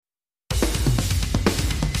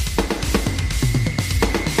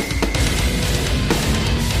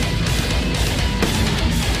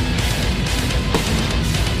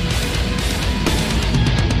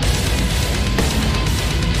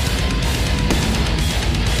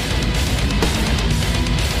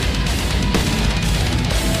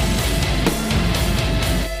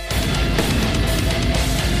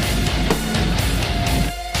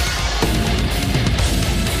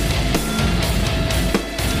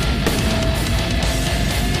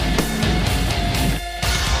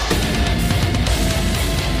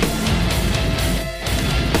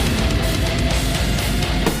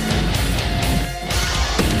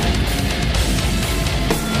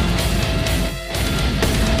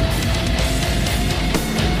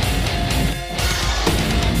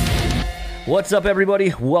What's up,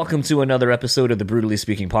 everybody? Welcome to another episode of the Brutally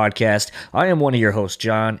Speaking Podcast. I am one of your hosts,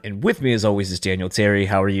 John, and with me, as always, is Daniel Terry.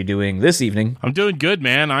 How are you doing this evening? I'm doing good,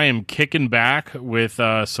 man. I am kicking back with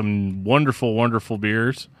some wonderful, wonderful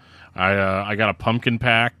beers. I got a pumpkin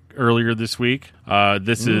pack earlier this week.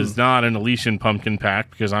 This is not an Elysian pumpkin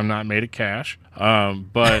pack because I'm not made of cash.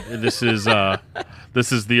 But this is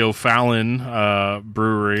the O'Fallon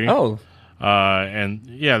Brewery. Oh. And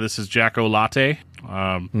yeah, this is Jacko Latte.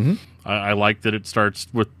 I like that it starts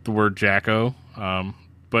with the word Jacko.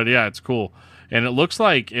 But yeah, it's cool. And it looks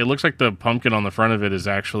like the pumpkin on the front of it is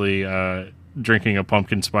actually drinking a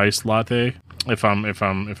pumpkin spice latte. If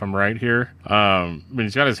I'm right here, but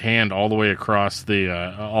he's got his hand all the way across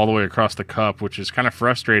the cup, which is kind of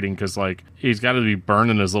frustrating because like he's got to be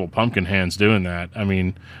burning his little pumpkin hands doing that. I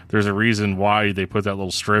mean, there's a reason why they put that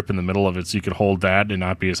little strip in the middle of it so you could hold that and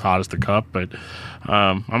not be as hot as the cup. But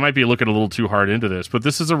I might be looking a little too hard into this, but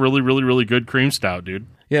this is a really, really, really good cream stout, dude.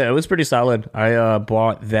 Yeah, it was pretty solid. I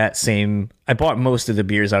bought most of the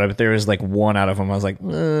beers out of it. There was like one out of them I was like,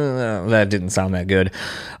 that didn't sound that good.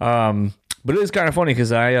 But it was kind of funny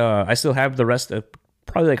because I still have the rest of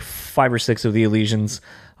probably like 5 or 6 of the Elysians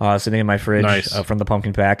sitting in my fridge from the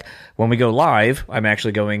pumpkin pack. When we go live, I'm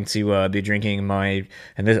actually going to be drinking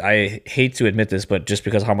I hate to admit this, but just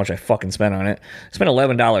because of how much I fucking spent on it, I spent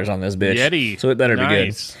 $11 on this bitch. Yeti. So it better be good.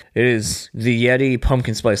 It is the Yeti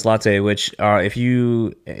Pumpkin Spice Latte, which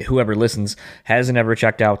whoever listens hasn't ever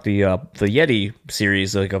checked out the Yeti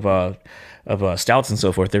series of stouts and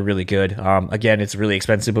so forth. They're really good. Again, it's really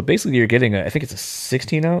expensive, but basically you're getting I think it's a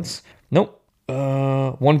 16 ounce. Nope.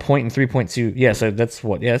 1 point and 3.2. Yeah, so that's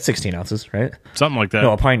what? Yeah, it's 16 ounces, right? Something like that.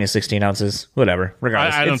 No, a pint is 16 ounces. Whatever.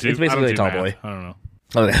 Regardless, it's basically a tall boy. I don't know.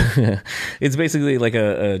 Okay. It's basically like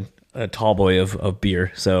a tall boy of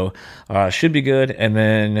beer, so should be good. And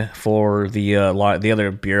then for the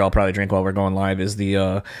other beer I'll probably drink while we're going live is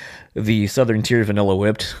the Southern Tier Vanilla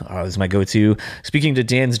Whipped. Is my go-to. Speaking to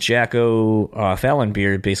Dan's Jacko Fallon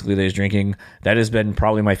beer, basically that he's drinking, that has been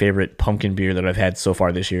probably my favorite pumpkin beer that I've had so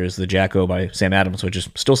far this year is the Jacko by Sam Adams, which is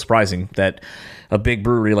still surprising that a big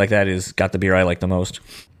brewery like that has got the beer I like the most.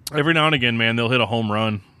 Every now and again, man, they'll hit a home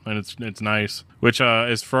run, and it's nice. Which,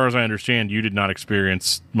 as far as I understand, you did not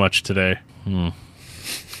experience much today.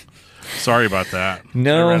 Sorry about that.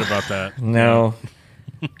 No. I read about that. No.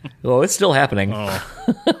 Well, it's still happening. Oh.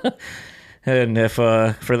 And if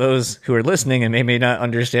for those who are listening and maybe not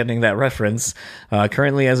understanding that reference,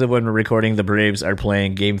 currently as of when we're recording, the Braves are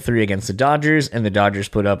playing Game 3 against the Dodgers, and the Dodgers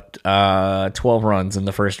put up 12 runs in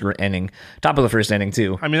the first inning. Top of the first inning,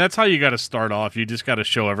 too. I mean, that's how you got to start off. You just got to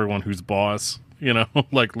show everyone who's boss,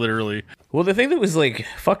 like literally. Well, the thing that was like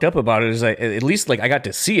fucked up about it is at least like I got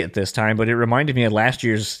to see it this time, but it reminded me of last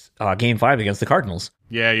year's Game 5 against the Cardinals.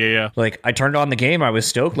 Yeah. Like I turned on the game, I was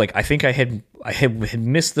stoked. Like I think I had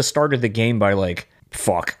missed the start of the game by like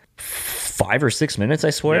 5 or 6 minutes, I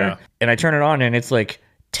swear. Yeah. And I turn it on and it's like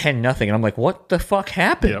 10-0, and I'm like, what the fuck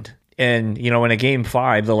happened? Yep. And in a Game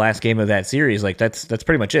 5, the last game of that series, like that's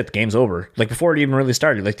pretty much it. The game's over. Like before it even really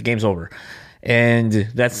started, like the game's over. And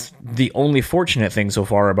that's the only fortunate thing so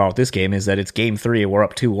far about this game is that it's Game 3 and we're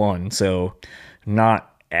up 2-1. So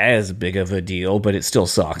not as big of a deal, but it still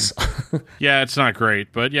sucks. Yeah, it's not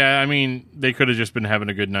great. But yeah, I mean, they could have just been having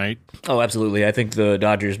a good night. Oh, absolutely. I think the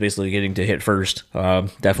Dodgers basically getting to hit first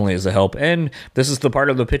definitely is a help. And this is the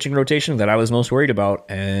part of the pitching rotation that I was most worried about.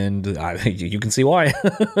 And you can see why.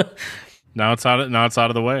 Now it's out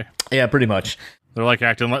of the way. Yeah, pretty much. They're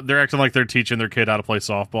acting like they're teaching their kid how to play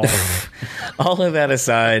softball. All of that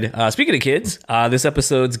aside, speaking of kids, this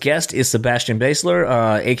episode's guest is Sebastian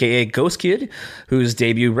Basler, a.k.a. Ghost Kid, whose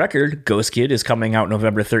debut record, Ghost Kid, is coming out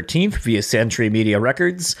November 13th via Century Media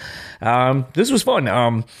Records. This was fun.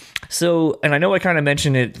 And I know I kind of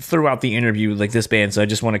mentioned it throughout the interview, like this band, so I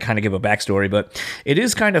just want to kind of give a backstory, but it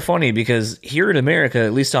is kind of funny because here in America,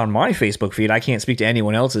 at least on my Facebook feed, I can't speak to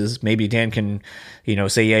anyone else's. Maybe Dan can,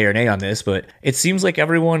 say yay or nay on this, but it seems like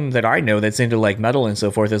everyone that I know that's into like metal and so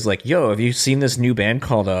forth is like, yo, have you seen this new band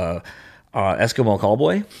called Eskimo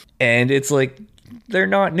Callboy? And it's like, they're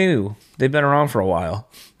not new. They've been around for a while,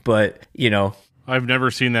 but I've never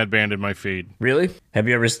seen that band in my feed. Really? Have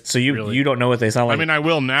you ever? So you don't know what they sound like? I mean, I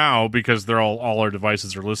will now because they're all our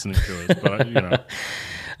devices are listening to it. But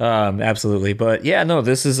absolutely. But yeah, no,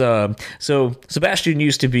 this is so Sebastian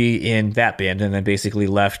used to be in that band and then basically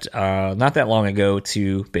left not that long ago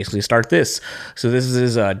to basically start this. So this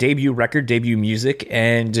is his debut record, debut music.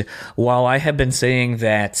 And while I have been saying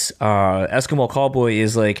that Eskimo Callboy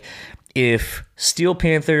is like if Steel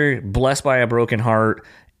Panther, Blessed by a Broken Heart,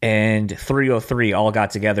 and 303 all got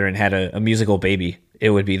together and had a musical baby, it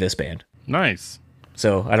would be this band. Nice.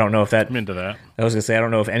 So I don't know if that. I'm into that. I was gonna say I don't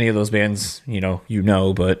know if any of those bands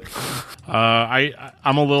but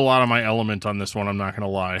I'm a little out of my element on this one. I'm not gonna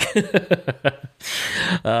lie.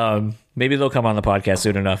 maybe they'll come on the podcast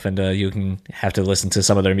soon enough, and you can have to listen to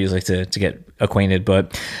some of their music to get acquainted.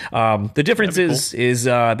 But the difference is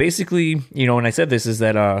basically, when I said this, is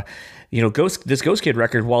that this Ghost Kid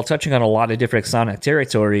record, while touching on a lot of different sonic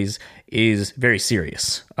territories, is very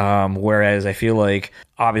serious. Whereas I feel like,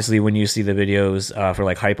 obviously, when you see the videos for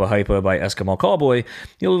like Hypa Hypa by Eskimo Callboy,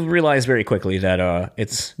 you'll realize very quickly that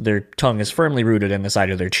their tongue is firmly rooted in the side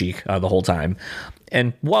of their cheek the whole time.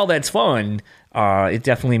 And while that's fun, it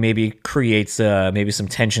definitely maybe creates maybe some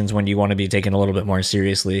tensions when you want to be taken a little bit more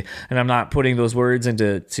seriously. And I'm not putting those words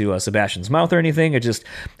into Sebastian's mouth or anything.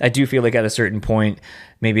 I do feel like at a certain point,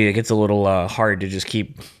 maybe it gets a little hard to just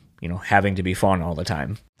keep, having to be fun all the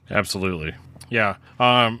time. Absolutely. Yeah.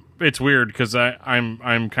 It's weird because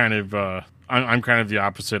I'm kind of the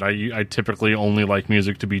opposite. I typically only like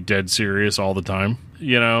music to be dead serious all the time,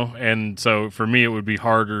 and so for me it would be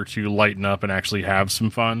harder to lighten up and actually have some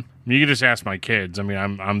fun. You can just ask my kids. I mean,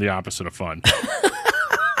 I'm the opposite of fun.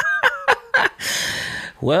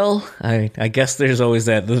 Well, I guess there's always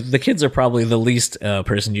that. The kids are probably the least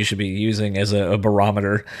person you should be using as a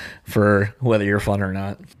barometer for whether you're fun or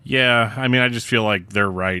not. Yeah, I mean, I just feel like they're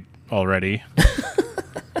right already.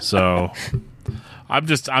 So I'm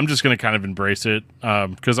just going to kind of embrace it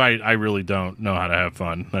because I really don't know how to have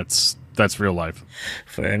fun. That's real life.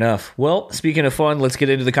 Fair enough. Well, speaking of fun, let's get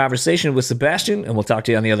into the conversation with Sebastian, and we'll talk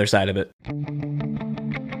to you on the other side of it.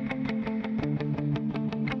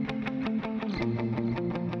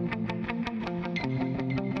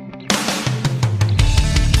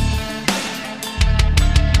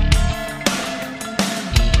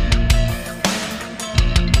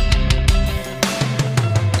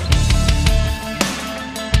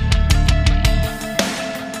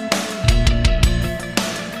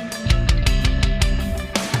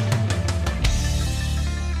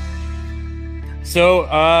 So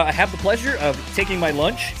I have the pleasure of taking my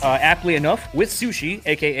lunch, aptly enough, with Sushi,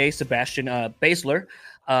 a.k.a. Sebastian Basler,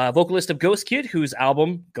 vocalist of Ghost Kid, whose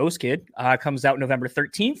album, Ghost Kid, comes out November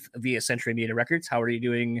 13th via Century Media Records. How are you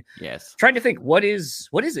doing? Yes. Trying to think, what is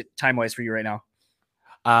it time-wise for you right now?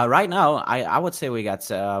 Right now, I would say we got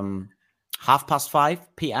 5:30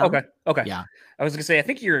 p.m. Okay. Yeah. I was going to say,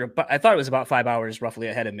 I thought it was about 5 hours roughly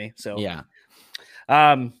ahead of me. So yeah.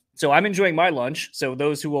 So I'm enjoying my lunch. So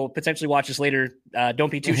those who will potentially watch this later,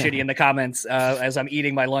 don't be too shitty in the comments as I'm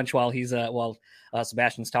eating my lunch while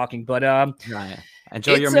Sebastian's talking. But right.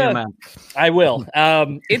 Enjoy your meal, man. I will.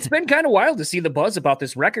 It's been kind of wild to see the buzz about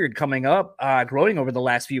this record coming up, growing over the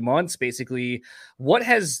last few months. Basically, what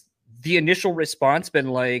has the initial response been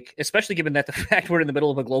like, especially given that the fact we're in the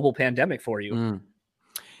middle of a global pandemic for you?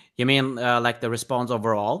 You mean like the response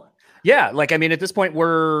overall? Yeah, like, I mean, at this point,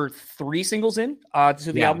 we're 3 singles in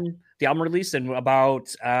to the album release, and about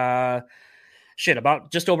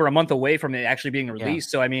just over a month away from it actually being released.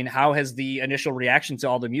 So, I mean, how has the initial reaction to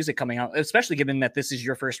all the music coming out, especially given that this is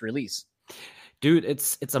your first release? Dude,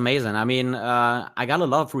 it's amazing. I mean, I got a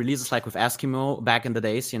lot of releases like with Eskimo back in the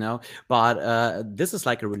days, but this is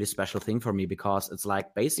like a really special thing for me because it's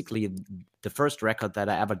like basically the first record that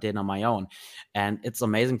I ever did on my own. And it's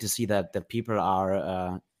amazing to see that the people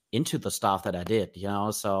are into the stuff that I did,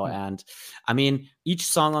 so, and I mean, each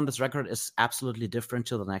song on this record is absolutely different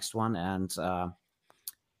to the next one. And, I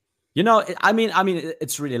mean,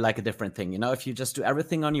 it's really like a different thing, if you just do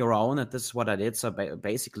everything on your own, and this is what I did. So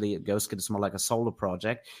basically Ghost Kid is more like a solo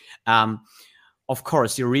project. Of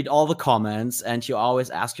course, you read all the comments and you always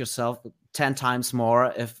ask yourself 10 times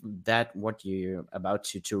more if that what you're about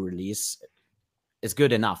to release is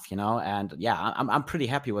good enough, and yeah, I'm pretty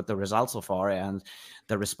happy with the results so far and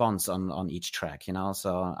the response on each track,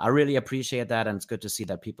 so I really appreciate that, and it's good to see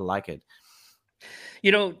that people like it.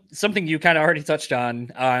 Something you kind of already touched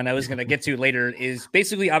on, and I was going to get to later, is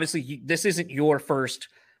basically, obviously, this isn't your first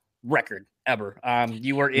record ever.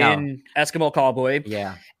 You were in Eskimo Callboy.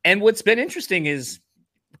 Yeah. And what's been interesting is,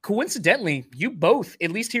 coincidentally, you both,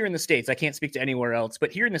 at least here in the States, I can't speak to anywhere else,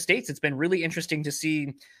 but here in the States, it's been really interesting to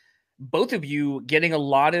see both of you getting a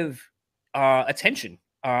lot of attention.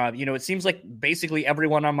 It seems like basically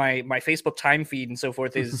everyone on my Facebook time feed and so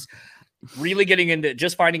forth is really getting into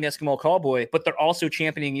just finding Eskimo Callboy, but they're also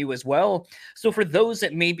championing you as well. So for those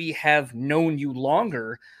that maybe have known you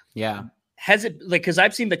longer, has it, like, because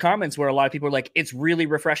I've seen the comments where a lot of people are like, it's really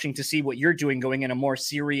refreshing to see what you're doing going in a more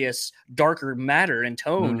serious, darker matter and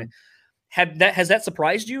tone. Has that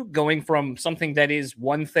surprised you, going from something that is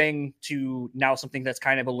one thing to now something that's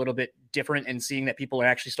kind of a little bit different, and seeing that people are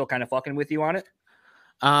actually still kind of fucking with you on it?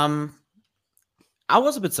 I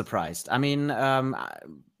was a bit surprised. I mean,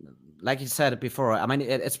 like you said before, I mean,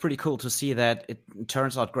 it's pretty cool to see that it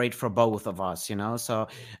turns out great for both of us, you know? So,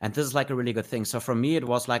 and this is like a really good thing. So for me, it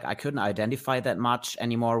was like I couldn't identify that much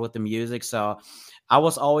anymore with the music. So I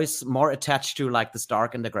was always more attached to like this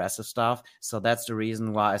dark and aggressive stuff. So that's the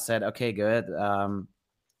reason why I said, okay, good.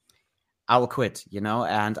 I will quit, you know?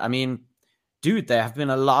 And I mean, dude, there have been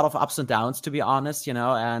a lot of ups and downs, to be honest, you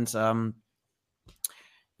know? And,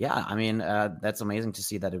 yeah, I mean, that's amazing to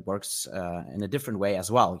see that it works in a different way as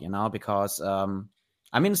well, you know, because I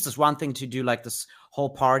mean, it's just one thing to do like this whole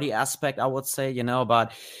party aspect, I would say, you know,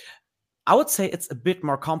 but I would say it's a bit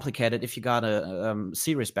more complicated if you got a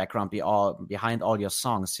serious background behind all your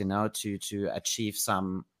songs, you know, to achieve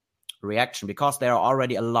some reaction, because there are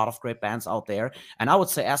already a lot of great bands out there. And I would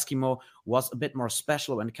say Eskimo was a bit more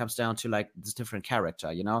special when it comes down to like this different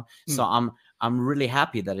character, you know. So I'm really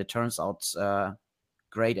happy that it turns out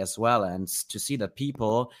great as well, and to see that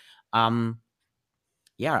people are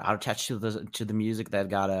attached to the music that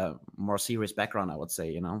got a more serious background, I would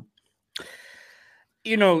say, you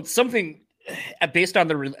know, something based on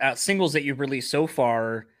the singles that you've released so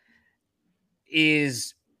far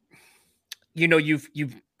is, you know, you've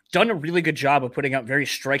done a really good job of putting out very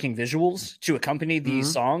striking visuals to accompany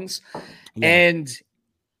these songs. Yeah. And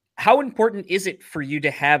how important is it for you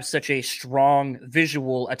to have such a strong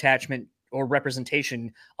visual attachment or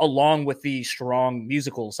representation along with the strong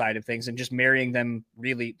musical side of things, and just marrying them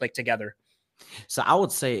really like together? So I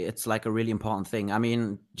would say it's like a really important thing. I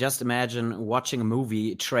mean, just imagine watching a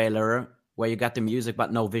movie trailer where you got the music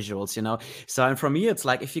but no visuals, you know? So, and for me, it's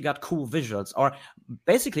like if you got cool visuals, or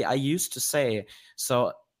basically I used to say,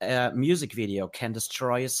 so a music video can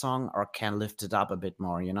destroy a song or can lift it up a bit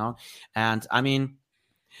more, you know? And I mean,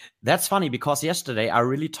 that's funny because yesterday I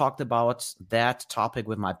really talked about that topic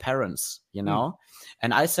with my parents, you know,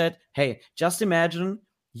 and I said, hey, just imagine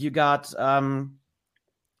you got,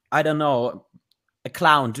 I don't know, a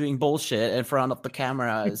clown doing bullshit in front of the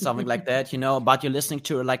camera, something like that, you know, but you're listening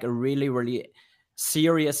to like a really, really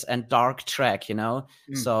serious and dark track, you know.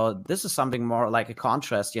 So this is something more like a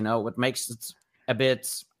contrast, you know, what makes it a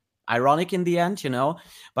bit ironic in the end, you know.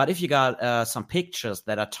 But if you got some pictures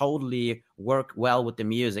that are totally work well with the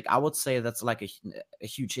music, I would say that's like a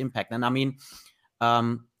huge impact. And I mean,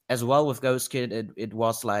 as well with Ghost Kid, it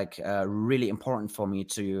was like really important for me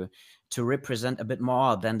to represent a bit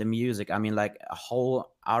more than the music. I mean, like a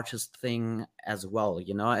whole artist thing as well,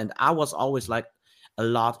 you know. And I was always like a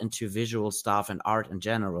lot into visual stuff and art in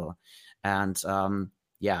general. And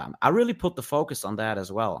yeah, I really put the focus on that as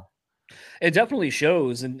well. It definitely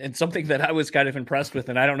shows, and something that I was kind of impressed with,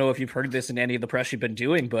 and I don't know if you've heard this in any of the press you've been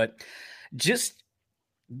doing, but just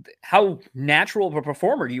how natural of a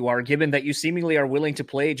performer you are, given that you seemingly are willing to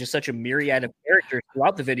play just such a myriad of characters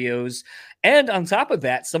throughout the videos. And on top of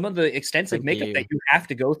that, some of the extensive makeup that you have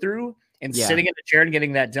to go through and sitting in the chair and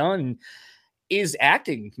getting that done. Is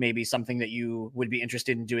acting maybe something that you would be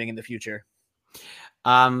interested in doing in the future?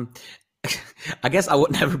 I guess I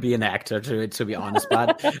would never be an actor, to be honest.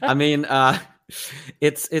 But I mean,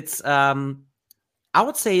 it's I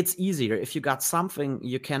would say it's easier if you got something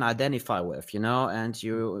you can identify with, you know, and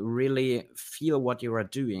you really feel what you are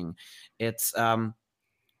doing. It's so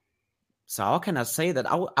how can I say that?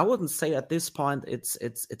 I wouldn't say at this point it's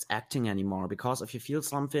acting anymore, because if you feel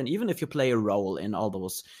something, even if you play a role in all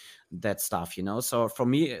that stuff, you know. So for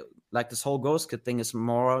me, like this whole Ghost Kid thing is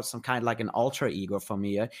more some kind of like an alter ego for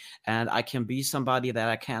me, and I can be somebody that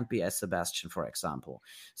I can't be as Sebastian, for example.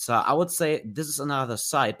 So I would say this is another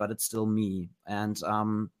side, but it's still me. And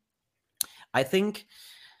I think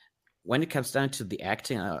when it comes down to the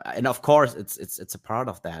acting, and of course it's a part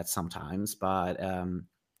of that sometimes, but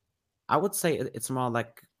I would say it's more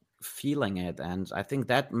like feeling it, and I think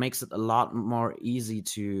that makes it a lot more easy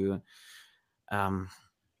to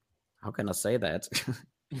how can I say that?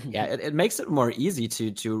 Yeah, it makes it more easy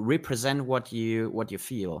to represent what you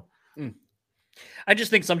feel. I just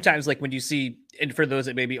think sometimes, like when you see, and for those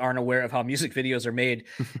that maybe aren't aware of how music videos are made,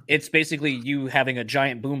 it's basically you having a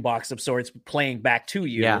giant boombox of sorts playing back to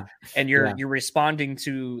you, and you're responding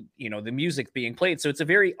to, you know, the music being played. So it's a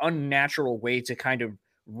very unnatural way to kind of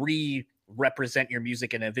represent your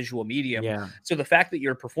music in a visual medium. So the fact that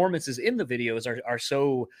your performances in the videos are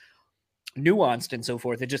so nuanced and so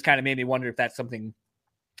forth, it just kind of made me wonder if that's something,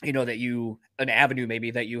 you know, that an avenue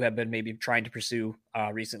maybe that you have been maybe trying to pursue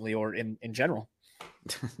recently, or in general.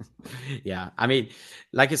 Yeah, I mean,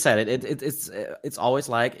 like you said, it's always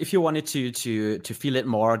like if you wanted to feel it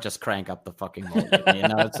more, just crank up the fucking volume, you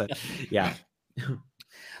know. It's yeah.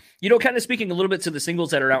 You know, kind of speaking a little bit to the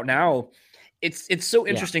singles that are out now, it's so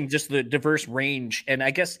interesting, just the diverse range, and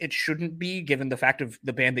I guess it shouldn't be given the fact of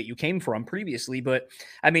the band that you came from previously. But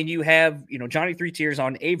I mean, you have Johnny Three Tears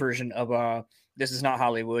on a version of This Is Not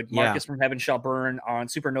Hollywood, Marcus from Heaven Shall Burn on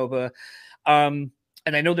Supernova, and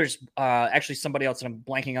I know there's actually somebody else that I'm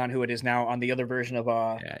blanking on who it is now on the other version of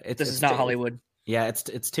This Is Not Hollywood. Yeah,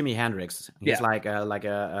 it's Timmy Hendrix. He's like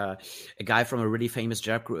a guy from a really famous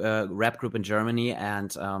rap group in Germany,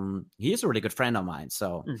 and he's a really good friend of mine.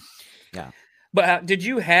 So, yeah. But did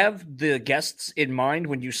you have the guests in mind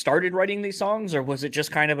when you started writing these songs, or was it just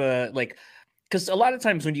kind of because a lot of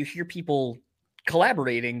times when you hear people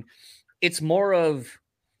collaborating, it's more of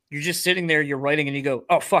you're just sitting there, you're writing, and you go,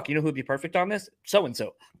 oh, fuck, you know who'd be perfect on this?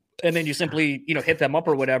 So-and-so. And then you simply, hit them up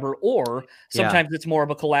or whatever. Or sometimes it's more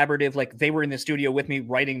of a collaborative, like they were in the studio with me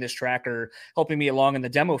writing this track or helping me along in the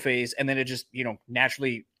demo phase. And then it just,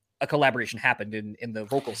 naturally a collaboration happened in the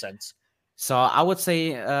vocal sense. So I would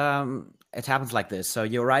say it happens like this. So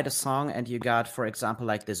you write a song and you got, for example,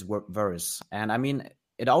 like this verse. And I mean,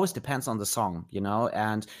 it always depends on the song,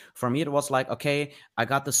 and for me, it was like, okay, I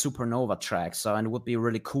got the Supernova track. So, and it would be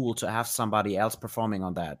really cool to have somebody else performing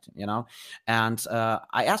on that, and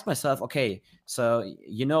I asked myself, okay, so,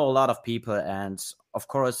 a lot of people, and of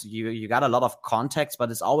course you got a lot of contacts,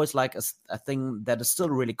 but it's always like a thing that is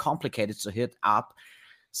still really complicated to hit up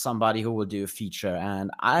somebody who will do a feature. And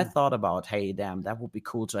I thought about, hey, damn, that would be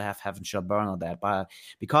cool to have Heaven Shall Burn on that. But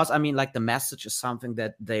because I mean, like, the message is something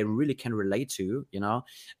that they really can relate to,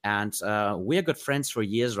 and we're good friends for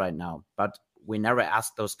years right now, but we never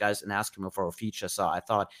asked those guys and asked them for a feature. So I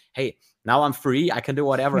thought, hey, now I'm free. I can do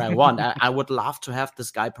whatever I want. I would love to have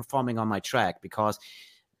this guy performing on my track, because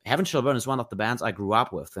Heaven Shall Burn is one of the bands I grew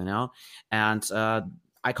up with, and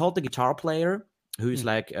I called the guitar player who's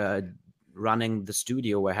like, running the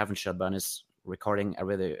studio where Heaven Shall Burn is recording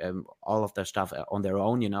everything, all of their stuff on their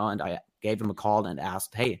own, and I gave him a call and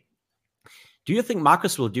asked, hey, do you think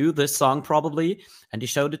Marcus will do this song? Probably. And he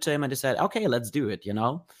showed it to him and he said, okay, let's do it,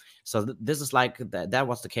 So this is like, that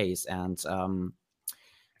was the case. And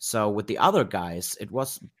so with the other guys, it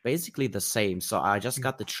was basically the same. So I just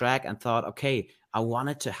got the track and thought, okay, I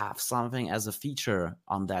wanted to have something as a feature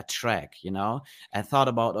on that track, and thought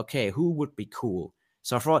about, okay, who would be cool?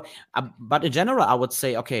 So but in general, I would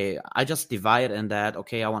say, okay, I just divide in that.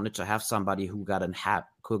 Okay, I wanted to have somebody who got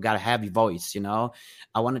a heavy voice, I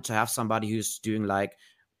wanted to have somebody who's doing like,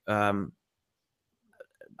 I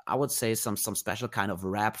would say some special kind of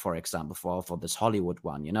rap, for example, for this Hollywood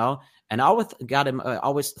one, And I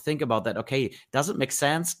always think about that. Okay, does it make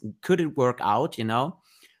sense? Could it work out?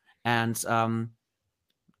 And to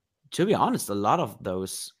be honest, a lot of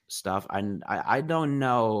those stuff, I don't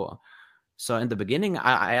know. So in the beginning,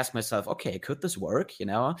 I asked myself, okay, could this work?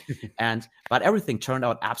 But everything turned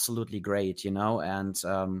out absolutely great, and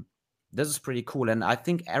this is pretty cool. And I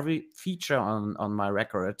think every feature on my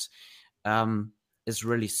record is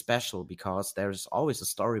really special, because there's always a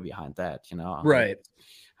story behind that, right?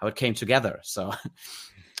 How it came together. So,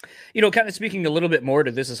 kind of speaking a little bit more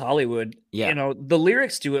to This Is Hollywood, the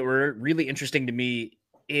lyrics to it were really interesting to me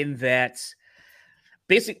in that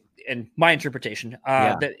and my interpretation,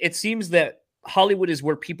 that it seems that Hollywood is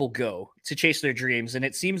where people go to chase their dreams. And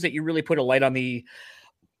it seems that you really put a light on the,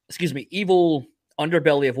 evil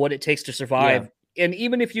underbelly of what it takes to survive. Yeah. And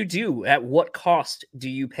even if you do, at what cost do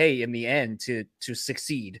you pay in the end to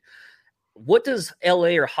succeed? What does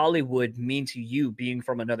LA or Hollywood mean to you, being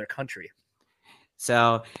from another country?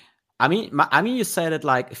 So, I mean, you said it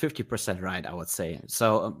like 50% right, I would say.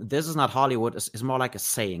 So This Is Not Hollywood is more like a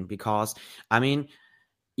saying, because I mean,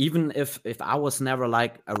 even if I was never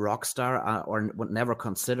like a rock star, or would never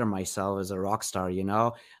consider myself as a rock star,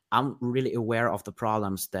 I'm really aware of the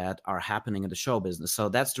problems that are happening in the show business. So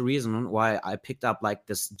that's the reason why I picked up like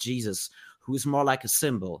this Jesus, who's more like a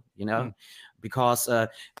symbol, because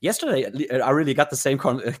yesterday I really got the same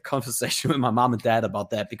conversation with my mom and dad about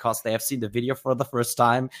that, because they have seen the video for the first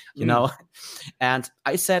time, and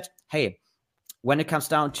I said, hey, when it comes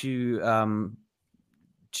down to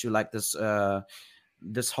like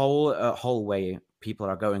this whole way people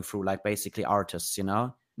are going through, like basically artists,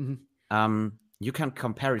 you can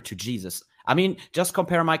compare it to Jesus. I mean, just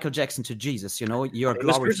compare Michael Jackson to Jesus, you're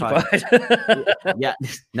glorified. Yeah,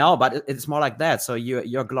 no, but it's more like that. So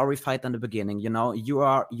you're glorified in the beginning, you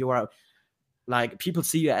are like, people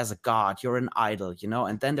see you as a god, you're an idol,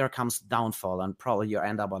 and then there comes downfall, and probably you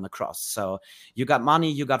end up on a cross. So you got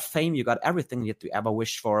money, you got fame, you got everything that you ever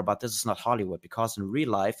wished for, but this is not Hollywood, because in real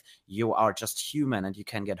life, you are just human and you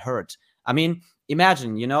can get hurt. I mean,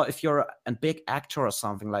 imagine, if you're a big actor or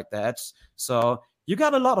something like that, so you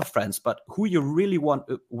got a lot of friends, but who you really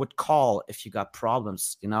would call if you got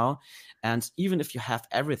problems, and even if you have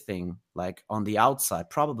everything like on the outside,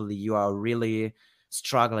 probably you are really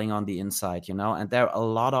struggling on the inside, and there are a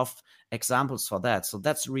lot of examples for that. So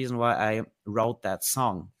that's the reason why I wrote that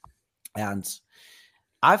song. And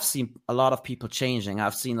I've seen a lot of people changing.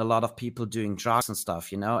 I've seen a lot of people doing drugs and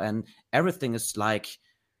stuff, and everything is like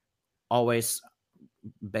always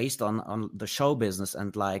based on the show business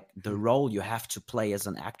and like the role you have to play as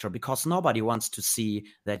an actor, because nobody wants to see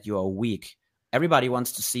that you are weak. Everybody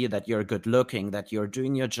wants to see that you're good looking, that you're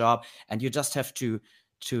doing your job, and you just have to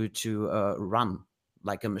run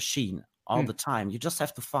like a machine all the time. You just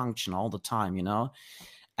have to function all the time,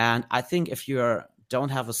 And I think if you don't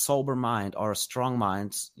have a sober mind or a strong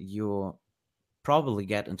mind, you probably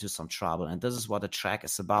get into some trouble. And this is what the track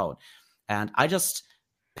is about. And I just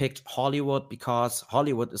picked Hollywood because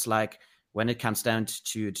Hollywood is like, when it comes down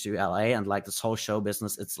to LA and like this whole show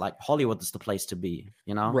business, it's like Hollywood is the place to be,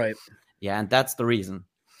 Right. Yeah, and that's the reason.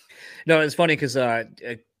 No, it's funny because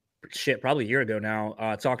probably a year ago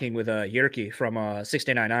now, talking with Yerky from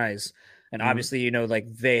 69 Eyes, and obviously,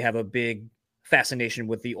 like they have a big fascination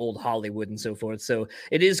with the old Hollywood and so forth. So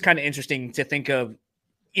it is kind of interesting to think of,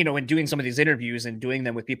 in doing some of these interviews and doing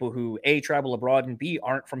them with people who A, travel abroad, and B,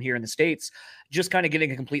 aren't from here in the States, just kind of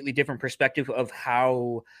getting a completely different perspective of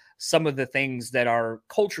how some of the things that are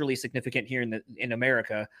culturally significant here in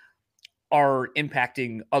America are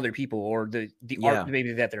impacting other people, or the art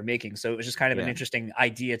maybe that they're making. So it was just kind of an interesting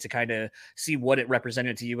idea to kind of see what it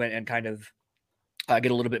represented to you and kind of get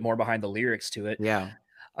a little bit more behind the lyrics to it. Yeah.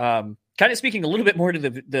 Kind of speaking a little bit more to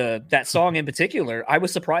that song in particular, I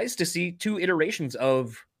was surprised to see 2 iterations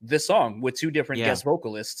of this song with 2 different guest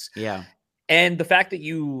vocalists. Yeah. And the fact that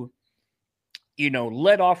you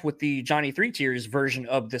led off with the Johnny 3 Tears version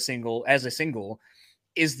of the single as a single,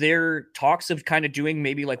 is there talks of kind of doing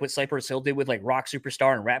maybe like what Cypress Hill did with like Rock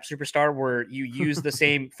Superstar and Rap Superstar, where you use the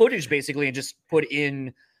same footage basically and just put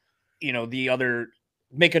in,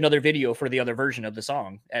 make another video for the other version of the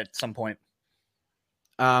song at some point?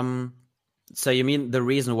 So you mean the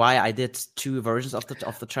reason why I did 2 versions of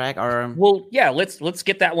the track, or? Well, yeah, let's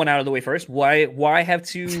get that one out of the way first. Why have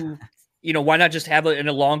 2? Why not just have an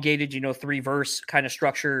elongated, 3-verse kind of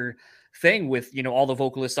structure thing with all the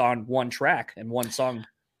vocalists on one track and one song?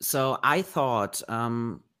 So I thought,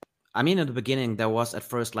 in the beginning there was at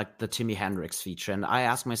first like the Jimi Hendrix feature, and I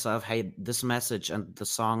asked myself, hey, this message and the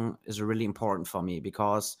song is really important for me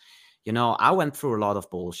because, I went through a lot of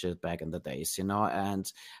bullshit back in the days,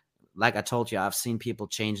 and like I told you, I've seen people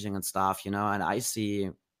changing and stuff, and I see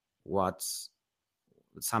what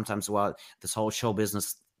this whole show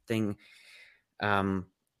business thing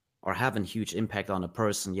or having huge impact on a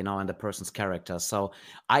person, and the person's character. So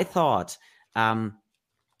I thought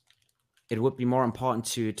it would be more important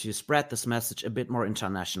to spread this message a bit more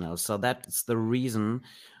international. So that's the reason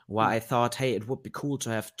why I thought, hey, it would be cool to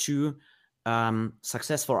have 2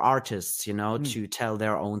 successful artists, to tell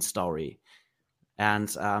their own story.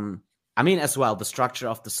 And as well, the structure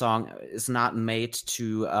of the song is not made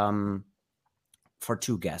to for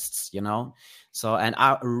 2 guests, So, and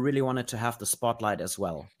I really wanted to have the spotlight as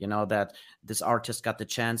well, that this artist got the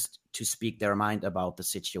chance to speak their mind about the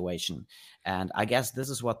situation. And I guess this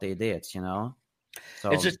is what they did, So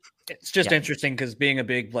it's just interesting because being a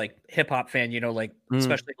big like hip hop fan,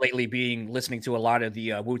 especially lately listening to a lot of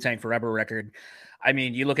the Wu-Tang Forever record.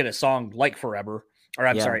 You look at a song like Forever, or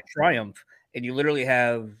I'm sorry, Triumph, and you literally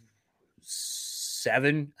have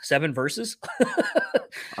 7 verses.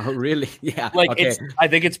 Oh, really? Yeah. Okay. I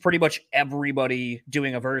think it's pretty much everybody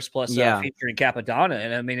doing a verse plus featuring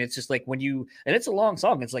Capadonna. And it's just like and it's a long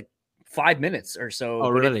song. It's like 5 minutes or so. Oh,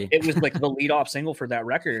 really? It was like the lead off single for that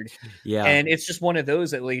record. Yeah. And it's just one of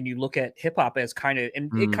those that when you look at hip hop as kind of,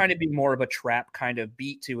 and it kind of be more of a trap kind of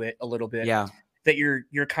beat to it a little bit. Yeah. That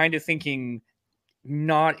you're kind of thinking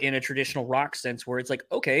not in a traditional rock sense where it's like,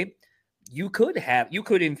 okay, you could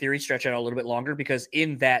in theory stretch out a little bit longer because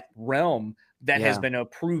in that realm that has been a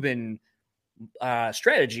proven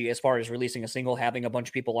strategy as far as releasing a single, having a bunch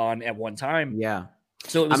of people on at one time. Yeah.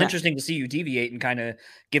 So it was interesting to see you deviate and kind of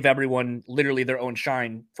give everyone literally their own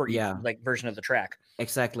shine for each version of the track.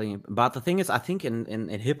 Exactly. But the thing is, I think in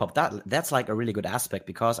hip hop, that's like a really good aspect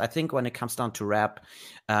because I think when it comes down to rap,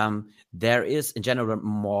 there is in general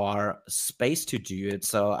more space to do it.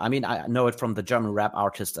 So, I know it from the German rap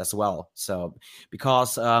artists as well. So,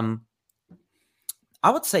 because I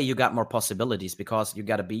would say you got more possibilities because you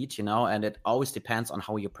got a beat, and it always depends on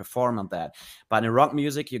how you perform on that. But in rock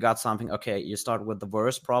music, you got something, okay, you start with the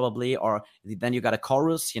verse probably, or then you got a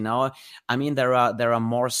chorus, there are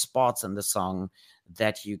more spots in the song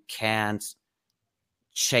that you can't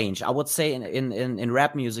change. I would say in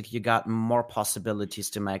rap music, you got more possibilities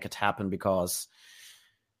to make it happen because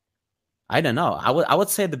I don't know. I would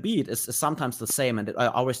say the beat is sometimes the same, and it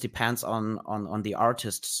always depends on the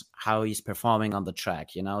artist how he's performing on the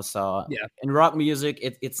track. You know, so Yeah. in rock music,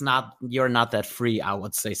 it's not you're not that free. I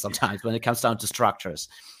would say sometimes when it comes down to structures.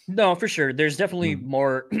 No, for sure. There's definitely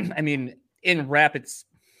more. I mean, in rap,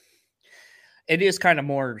 it is kind of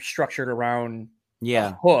more structured around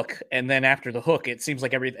the hook, and then after the hook, it seems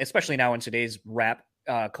like especially now in today's rap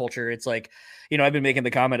culture, it's like, I've been making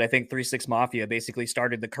the comment, I think 3 6 Mafia basically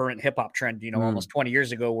started the current hip hop trend, almost 20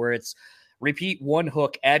 years ago, where it's repeat one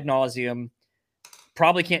hook ad nauseum,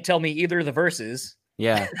 probably can't tell me either of the verses.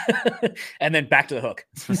 Yeah. And then back to the hook.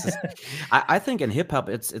 I think in hip hop,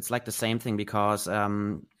 it's like the same thing because,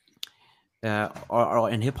 or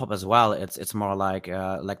in hip hop as well, it's more like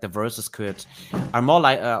the verses are more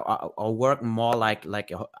like or work more like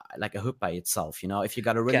a hook by itself. If you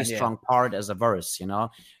got a really strong part as a verse,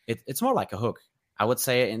 it's more like a hook. I would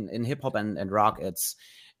say in hip hop and rock, it's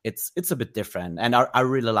a bit different, and I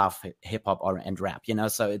really love hip hop and rap.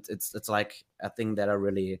 So it's like a thing that I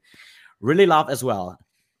really really love as well,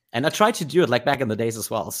 and I tried to do it like back in the days as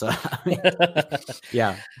well. So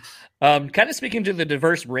yeah. Kind of speaking to the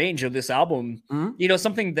diverse range of this album,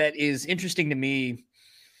 something that is interesting to me,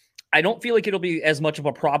 I don't feel like it'll be as much of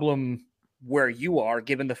a problem where you are,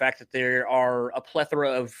 given the fact that there are a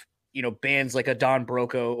plethora of, bands like a Don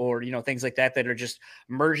Broco or, things like that are just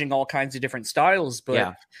merging all kinds of different styles.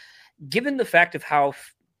 But given the fact of how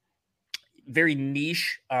very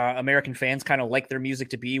niche American fans kind of like their music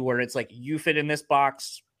to be, where it's like, you fit in this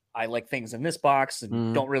box, I like things in this box,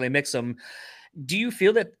 and don't really mix them. Do you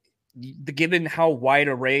feel that given how wide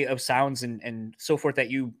array of sounds and so forth that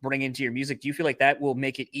you bring into your music, do you feel like that will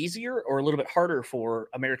make it easier or a little bit harder for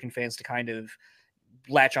American fans to kind of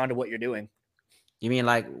latch onto what you're doing? You mean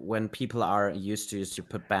like when people are used to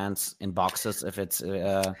put bands in boxes, if it's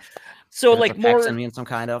so like more in some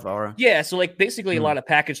kind of, or so like basically a lot of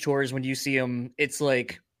package tours, when you see them, it's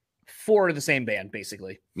like 4 of the same band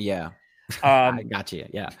basically. I got you.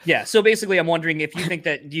 Yeah. So basically, I'm wondering if you think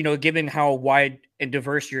that, given how wide and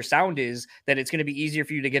diverse your sound is, that it's going to be easier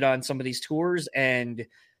for you to get on some of these tours and,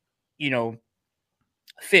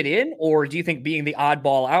 fit in, or do you think being the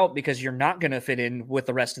oddball out because you're not going to fit in with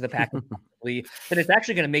the rest of the package, that it's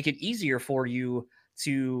actually going to make it easier for you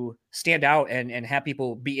to stand out and have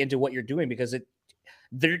people be into what you're doing, because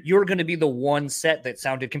you're going to be the one set that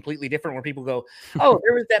sounded completely different, where people go, oh,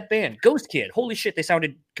 there was that band Ghost Kid, holy shit, they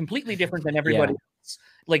sounded completely different than everybody else.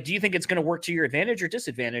 Like, do you think it's going to work to your advantage or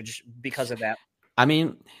disadvantage because of that? I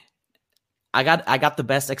mean, I got the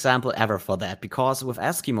best example ever for that, because with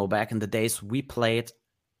Eskimo back in the days, we played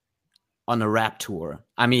on a rap tour.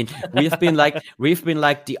 I mean, we've been like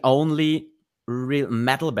the only real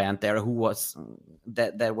metal band there who was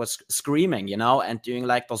that was screaming, and doing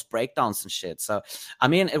like those breakdowns and shit. So I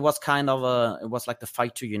mean, it was like the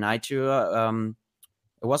Fight to Unite tour.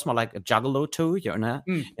 It was more like a Juggalo tour,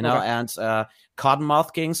 and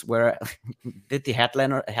Cottonmouth Kings where did the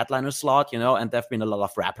headliner slot, and there've been a lot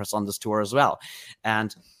of rappers on this tour as well.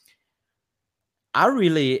 And I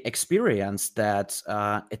really experienced that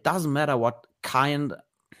it doesn't matter what kind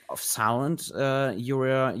of sound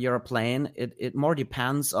you're playing. It more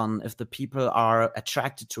depends on if the people are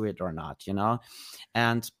attracted to it or not,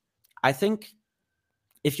 And I think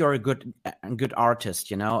if you're a good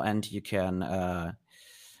artist, and you can,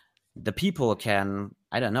 the people can,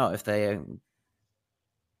 I don't know, if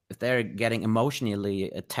they're getting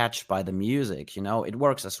emotionally attached by the music, it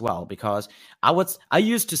works as well. Because I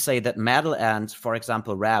used to say that metal and, for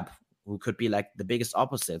example, rap, who could be like the biggest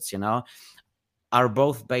opposites, are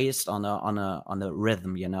both based on a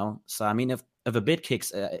rhythm, So I mean, if a beat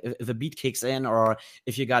kicks in, or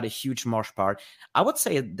if you got a huge mosh part, I would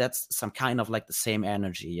say that's some kind of like the same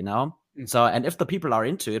energy, So, and if the people are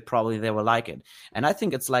into it, probably they will like it. And I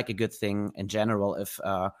think it's like a good thing in general if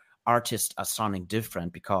artists are sounding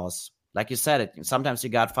different, because like you said, sometimes you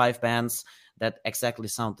got 5 bands that exactly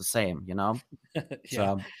sound the same,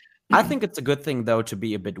 So I think it's a good thing though to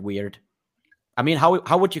be a bit weird. I mean,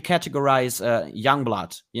 how would you categorize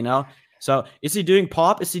Youngblood, So is he doing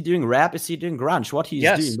pop? Is he doing rap? Is he doing grunge? What he's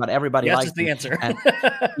doing, but everybody likes is the answer. And,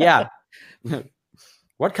 yeah.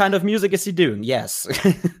 What kind of music is he doing? Yes.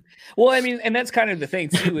 Well, I mean, and that's kind of the thing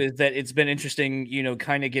too, is that it's been interesting,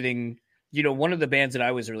 kind of getting, one of the bands that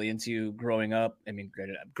I was really into growing up. I mean,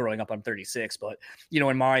 growing up, I'm 36, but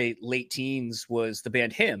in my late teens was the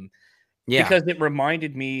band Him. Yeah. because it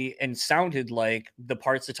reminded me and sounded like the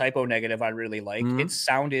parts of Typo Negative I really liked. Mhm. It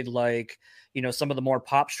sounded like, you know, some of the more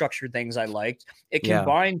pop structured things I liked. It Yeah.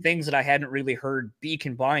 combined things that I hadn't really heard be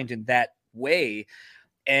combined in that way.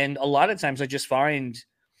 And a lot of times I just find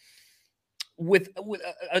with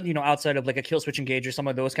you know, outside of like a Killswitch Engage or some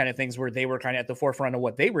of those kind of things where they were kind of at the forefront of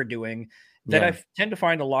what they were doing, that Yeah. I tend to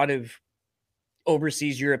find a lot of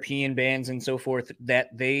overseas European bands and so forth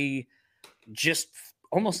that they just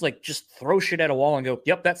almost like just throw shit at a wall and go,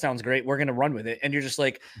 yep, that sounds great, we're gonna run with it. And you're just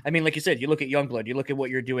like, I mean, like you said, you look at Youngblood, you look at what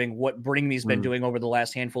you're doing, what Bring Me's been doing over the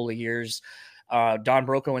last handful of years, Don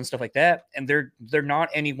Broco and stuff like that, and they're not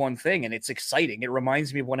any one thing, and it's exciting. It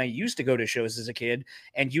reminds me of when I used to go to shows as a kid,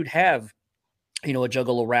 and you'd have, you know, a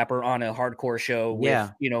Juggalo rapper on a hardcore show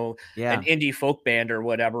with, you know, an indie folk band or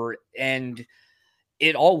whatever, and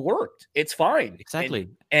it all worked. It's fine. Exactly.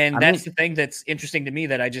 And that's the thing that's interesting to me,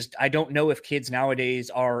 that I don't know if kids nowadays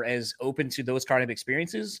are as open to those kind of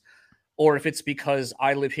experiences, or if it's because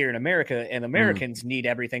I live here in America and Americans need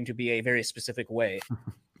everything to be a very specific way.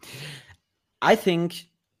 I think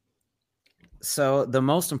so. The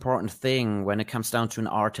most important thing when it comes down to an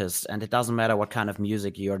artist, and it doesn't matter what kind of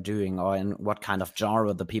music you're doing or in what kind of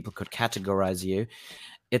genre the people could categorize you,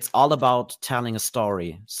 it's all about telling a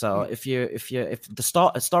story. So if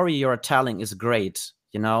the story you're telling is great,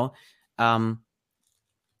 you know,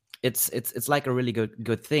 it's like a really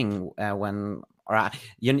good thing when, or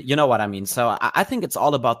you know what I mean. So I think it's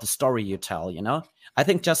all about the story you tell, you know. I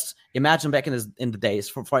think just imagine back in the days,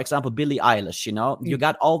 for example, Billie Eilish, you know, you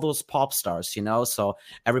got all those pop stars, you know, so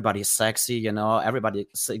everybody's sexy, you know, everybody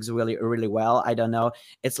sings really, really well. I don't know.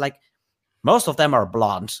 It's like most of them are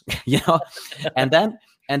blonde, you know, and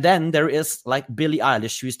then there is like Billie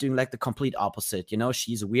Eilish, who's doing like the complete opposite, you know,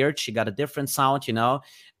 she's weird. She got a different sound, you know,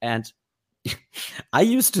 and I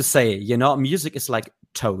used to say, you know, music is like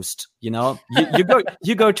toast, you know,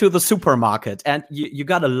 you go to the supermarket and you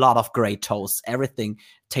got a lot of great toast. Everything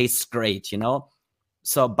tastes great, you know.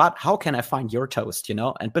 So, but how can I find your toast, you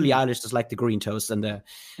know? And Billie Eilish is like the green toast in the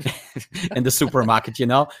in the supermarket, you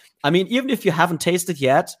know. I mean, even if you haven't tasted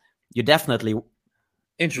yet, you definitely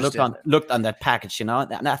looked on that package, you know.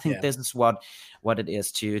 And I think this is what it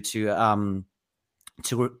is to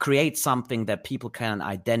create something that people can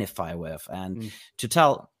identify with, and to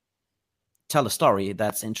tell a story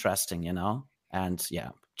that's interesting, you know. And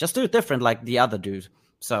just do it different like the other dude.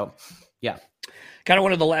 So kind of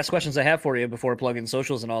one of the last questions I have for you before plugging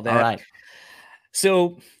socials and all that. All right.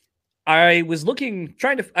 So I was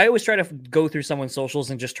I always try to go through someone's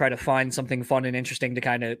socials and just try to find something fun and interesting to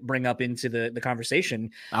kind of bring up into the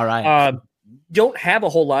conversation. All right. Don't have a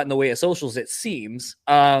whole lot in the way of socials, it seems,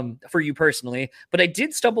 for you personally, but I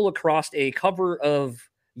did stumble across a cover of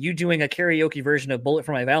you doing a karaoke version of Bullet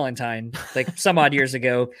for My Valentine, like some odd years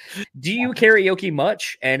ago. Do you karaoke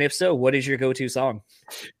much? And if so, what is your go-to song?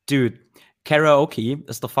 Dude, karaoke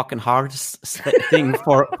is the fucking hardest thing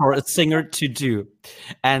for a singer to do.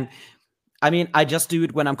 And I mean, I just do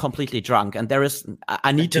it when I'm completely drunk, and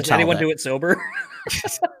I need to tell. Does anyone do it sober?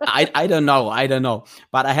 I don't know,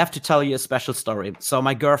 but I have to tell you a special story. So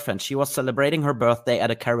my girlfriend, she was celebrating her birthday at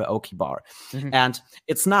a karaoke bar, and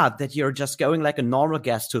it's not that you're just going like a normal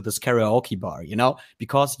guest to this karaoke bar, you know,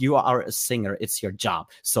 because you are a singer, it's your job,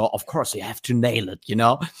 so of course you have to nail it, you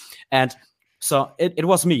know. And so it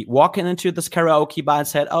was me walking into this karaoke bar and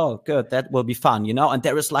said, oh good, that will be fun, you know. And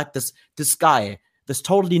there is like this guy, this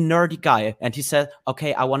totally nerdy guy, and he said,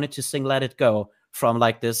 okay, I wanted to sing Let It Go from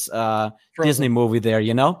like this Disney movie there,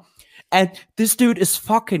 you know. And this dude is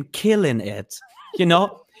fucking killing it, you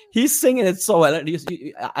know. He's singing it so well.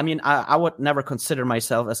 I mean, I would never consider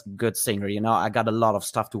myself as a good singer, you know. I got a lot of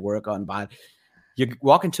stuff to work on, but you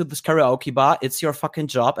walk into this karaoke bar, it's your fucking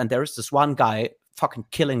job, and there is this one guy fucking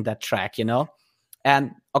killing that track, you know.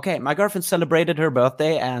 And okay, my girlfriend celebrated her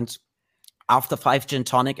birthday, and after 5 gin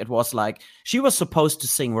tonic, it was like she was supposed to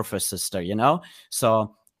sing with her sister, you know.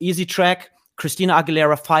 So easy track, Christina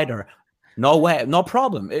Aguilera, Fighter. No way, no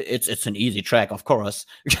problem. It's an easy track, of course.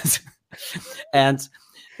 And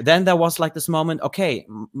then there was like this moment, okay,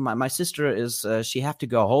 my sister is, she have to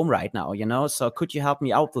go home right now, you know, so could you help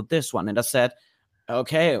me out with this one? And I said,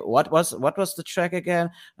 okay, what was the track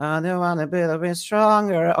again? They want a bit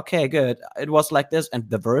stronger. Okay, good. It was like this. And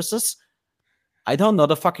the verses, I don't know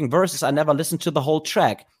the fucking verses. I never listened to the whole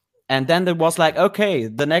track. And then there was like, okay,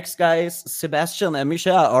 the next guy is Sebastian and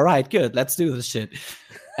Michelle. All right, good. Let's do this shit.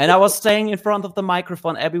 And I was staying in front of the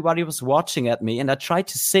microphone. Everybody was watching at me, and I tried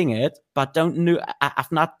to sing it, but I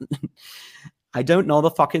don't know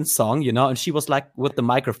the fucking song, you know. And she was like with the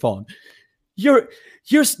microphone, you're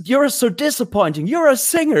so disappointing. You're a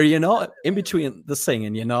singer, in between the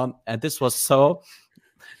singing, and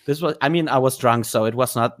I mean, I was drunk, so it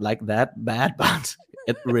was not like that bad, but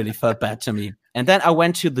it really felt bad to me. And then I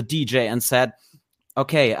went to the DJ and said,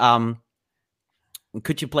 okay,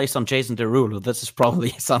 could you play some Jason Derulo? This is probably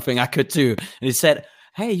something I could do. And he said,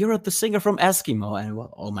 hey, you're the singer from Eskimo. And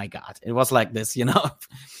oh my God, it was like this,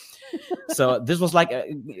 So this was like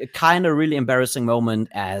a kind of really embarrassing moment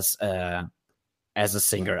as a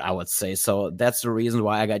singer, I would say. So that's the reason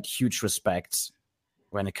why I got huge respect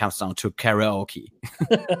when it comes down to karaoke.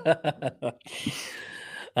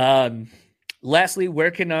 Lastly,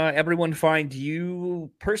 where can everyone find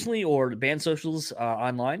you personally or band socials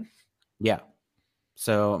online? Yeah.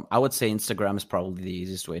 So I would say Instagram is probably the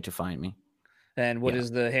easiest way to find me. And what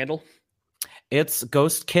is the handle? It's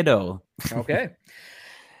Ghost Kiddo. Okay.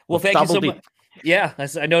 Well, thank you so much. Yeah,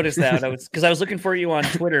 I noticed that. I was looking for you on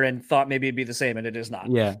Twitter and thought maybe it'd be the same, and it is not.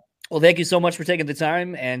 Yeah. Well, thank you so much for taking the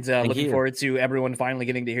time, and looking forward to everyone finally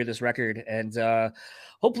getting to hear this record, and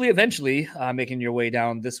hopefully eventually making your way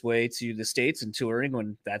down this way to the States and touring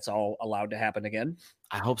when that's all allowed to happen again.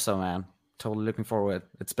 I hope so, man. Totally looking forward.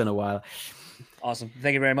 It's been a while. Awesome.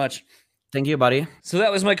 Thank you very much. Thank you, buddy. So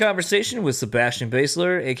that was my conversation with Sebastian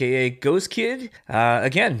Basler, a.k.a. Ghost Kid.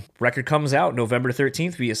 Again, record comes out November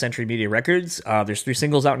 13th via Century Media Records. There's 3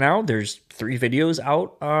 singles out now. There's 3 videos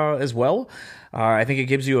out as well. I think it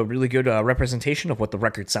gives you a really good representation of what the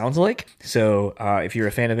record sounds like. So if you're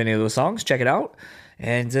a fan of any of those songs, check it out.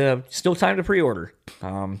 And still time to pre-order.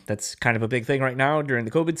 That's kind of a big thing right now during the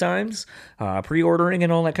COVID times. Pre-ordering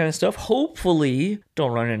and all that kind of stuff. Hopefully,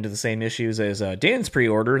 don't run into the same issues as Dan's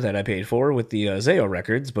pre-order that I paid for with the Zayo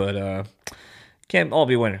records. But can't all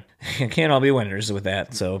be winners with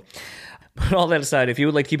that. So, but all that aside, if you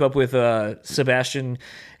would like to keep up with Sebastian,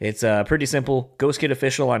 it's pretty simple. Ghost Kid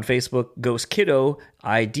Official on Facebook. Ghost Kiddo,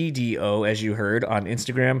 IDDO, as you heard, on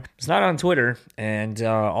Instagram. It's not on Twitter, and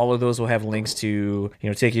all of those will have links to,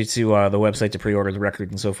 take you to the website to pre-order the record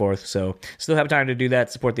and so forth. So still have time to do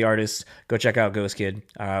that, support the artists. Go check out Ghost Kid.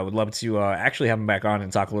 I would love to actually have him back on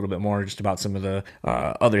and talk a little bit more just about some of the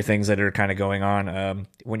other things that are kind of going on.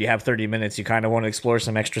 When you have 30 minutes, you kind of want to explore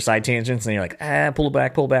some extra side tangents, and you're like, pull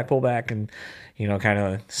back, and kind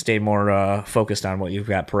of stay more focused on what you've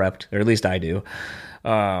got prepped, or at least I do.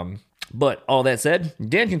 But all that said,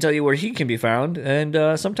 Dan can tell you where he can be found,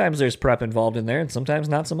 and sometimes there's prep involved in there, and sometimes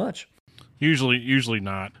not so much. Usually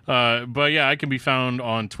not. But yeah, I can be found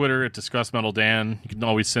on Twitter at Discuss Metal Dan. You can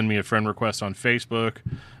always send me a friend request on Facebook,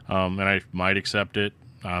 and I might accept it.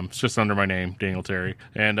 It's just under my name, Daniel Terry.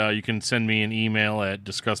 And you can send me an email at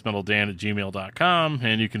discussmetaldan@gmail.com,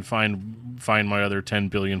 and you can find my other 10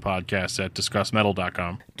 billion podcasts at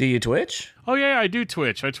discussmetal.com. Do you Twitch? Oh, yeah, I do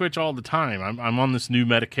Twitch. I Twitch all the time. I'm on this new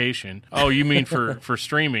medication. Oh, you mean for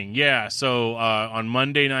streaming? Yeah, so on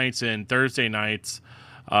Monday nights and Thursday nights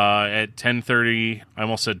at 10:30, I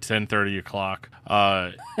almost said 10:30 o'clock,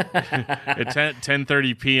 at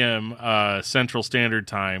 10:30 p.m. Central Standard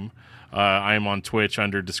Time, I am on Twitch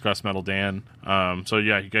under Discuss Metal Dan. So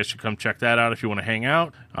yeah, you guys should come check that out if you want to hang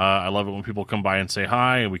out. I love it when people come by and say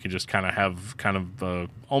hi, and we can just kind of have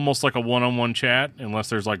almost like a one-on-one chat. Unless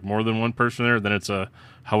there's like more than one person there, then it's a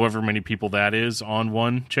however many people that is on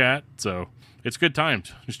one chat. So it's good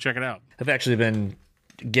times. Just check it out. I've actually been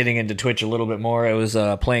getting into Twitch a little bit more. I was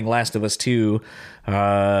playing Last of Us 2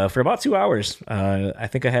 for about 2 hours. I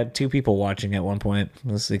think I had 2 people watching at one point.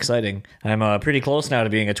 It was exciting. I'm pretty close now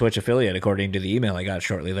to being a Twitch affiliate, according to the email I got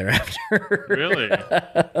shortly thereafter. Really?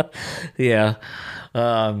 Yeah.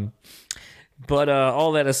 But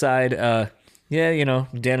all that aside, yeah,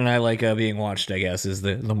 Dan and I like being watched, I guess, is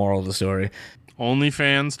the moral of the story.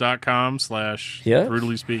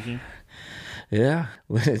 Onlyfans.com/brutally speaking. Yeah,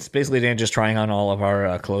 it's basically Dan just trying on all of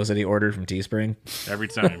our clothes that he ordered from Teespring. Every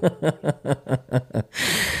time.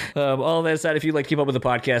 All that aside, if you'd like to keep up with the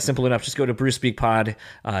podcast, simple enough, just go to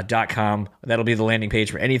brucespeakpod.com. That'll be the landing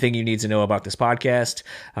page for anything you need to know about this podcast.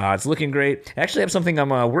 It's looking great. I actually have something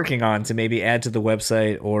I'm working on to maybe add to the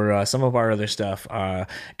website or some of our other stuff.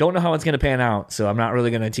 Don't know how it's going to pan out, so I'm not really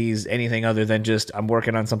going to tease anything other than just I'm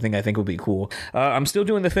working on something I think will be cool. I'm still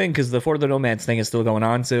doing the thing because the For the Nomads thing is still going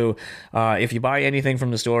on, so if you buy anything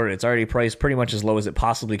from the store, it's already priced pretty much as low as it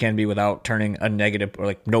possibly can be without turning a negative or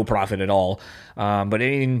like no profit at all. But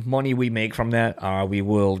any money we make from that, we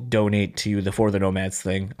will donate to the For the Nomads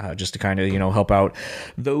thing, just to kind of, help out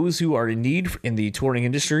those who are in need in the touring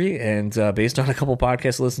industry. And based on a couple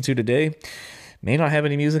podcasts I listened to today, may not have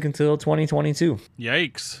any music until 2022.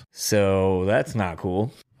 Yikes. So that's not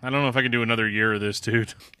cool. I don't know if I can do another year of this,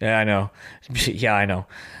 dude. Yeah, I know. Yeah, I know.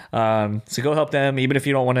 So go help them, even if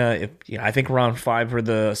you don't want to. I think round 5 for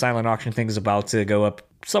the silent auction thing is about to go up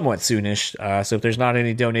somewhat soonish. So if there's not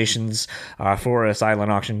any donations for a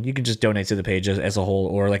silent auction, you can just donate to the page as a whole,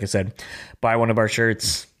 or like I said, buy one of our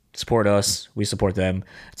shirts. Support us. We support them.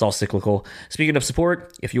 It's all cyclical. Speaking of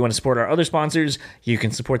support, if you want to support our other sponsors, you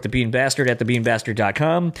can support The Bean Bastard at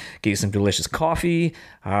thebeanbastard.com. Get you some delicious coffee.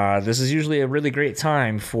 This is usually a really great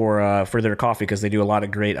time for their coffee because they do a lot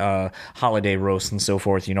of great holiday roasts and so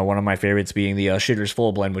forth. One of my favorites being the Shitters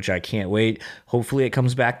Full Blend, which I can't wait. Hopefully it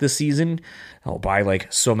comes back this season. I'll buy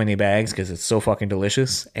like so many bags because it's so fucking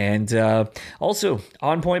delicious. And also,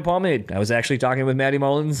 On Point Pomade. I was actually talking with Matty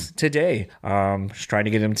Mullins today. Just trying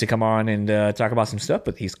to get him to come on and talk about some stuff,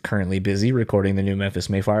 but he's currently busy recording the new Memphis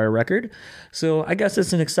Mayfire record. So I guess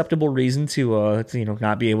it's an acceptable reason to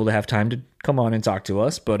not be able to have time to come on and talk to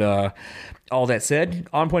us. But all that said,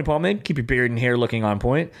 On Point Pomade, keep your beard and hair looking on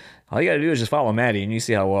point. All you got to do is just follow Maddie, and you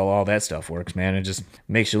see how well all that stuff works, man. It just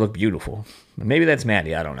makes you look beautiful. Maybe that's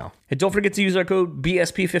Maddie, I don't know. And don't forget to use our code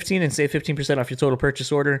BSP15 and save 15% off your total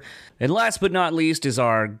purchase order. And last but not least is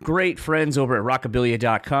our great friends over at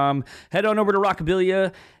Rockabilia.com. Head on over to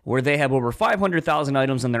Rockabilia, where they have over 500,000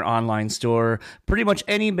 items in their online store. Pretty much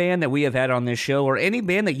any band that we have had on this show, or any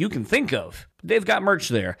band that you can think of, they've got merch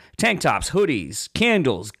there. Tank tops, hoodies,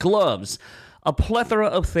 candles, gloves, a plethora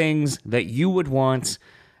of things that you would want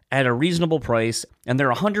at a reasonable price, and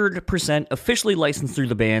they're 100% officially licensed through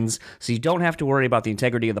the bands, so you don't have to worry about the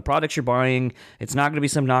integrity of the products you're buying. It's not going to be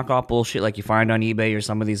some knockoff bullshit like you find on eBay or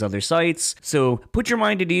some of these other sites. So put your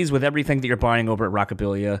mind at ease with everything that you're buying over at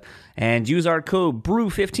Rockabilia, and use our code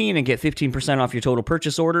BREW15 and get 15% off your total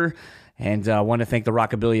purchase order. And I want to thank the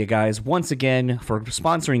Rockabilia guys once again for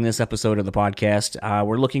sponsoring this episode of the podcast.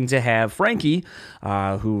 We're looking to have Frankie,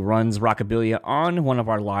 who runs Rockabilia, on one of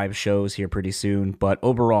our live shows here pretty soon. But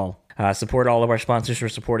overall, support all of our sponsors for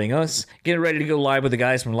supporting us. Getting ready to go live with the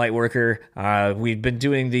guys from Lightworker. We've been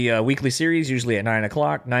doing the weekly series, usually at 9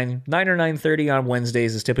 o'clock. 9 or 9:30 on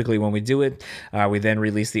Wednesdays is typically when we do it. We then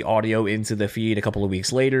release the audio into the feed a couple of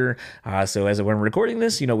weeks later. So as of when we're recording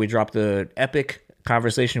this, we drop the epic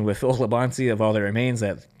conversation with Phil Labansi of All That Remains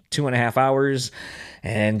at 2.5 hours.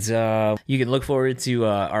 And you can look forward to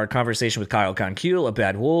our conversation with Kyle Konkule of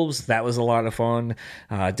Bad Wolves. That was a lot of fun.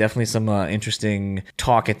 Definitely some interesting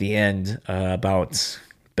talk at the end about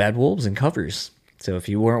Bad Wolves and covers. So if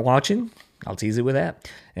you weren't watching, I'll tease it with that.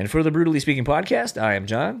 And for the Brutally Speaking podcast, I am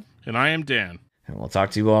John. And I am Dan. And we'll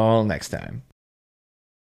talk to you all next time.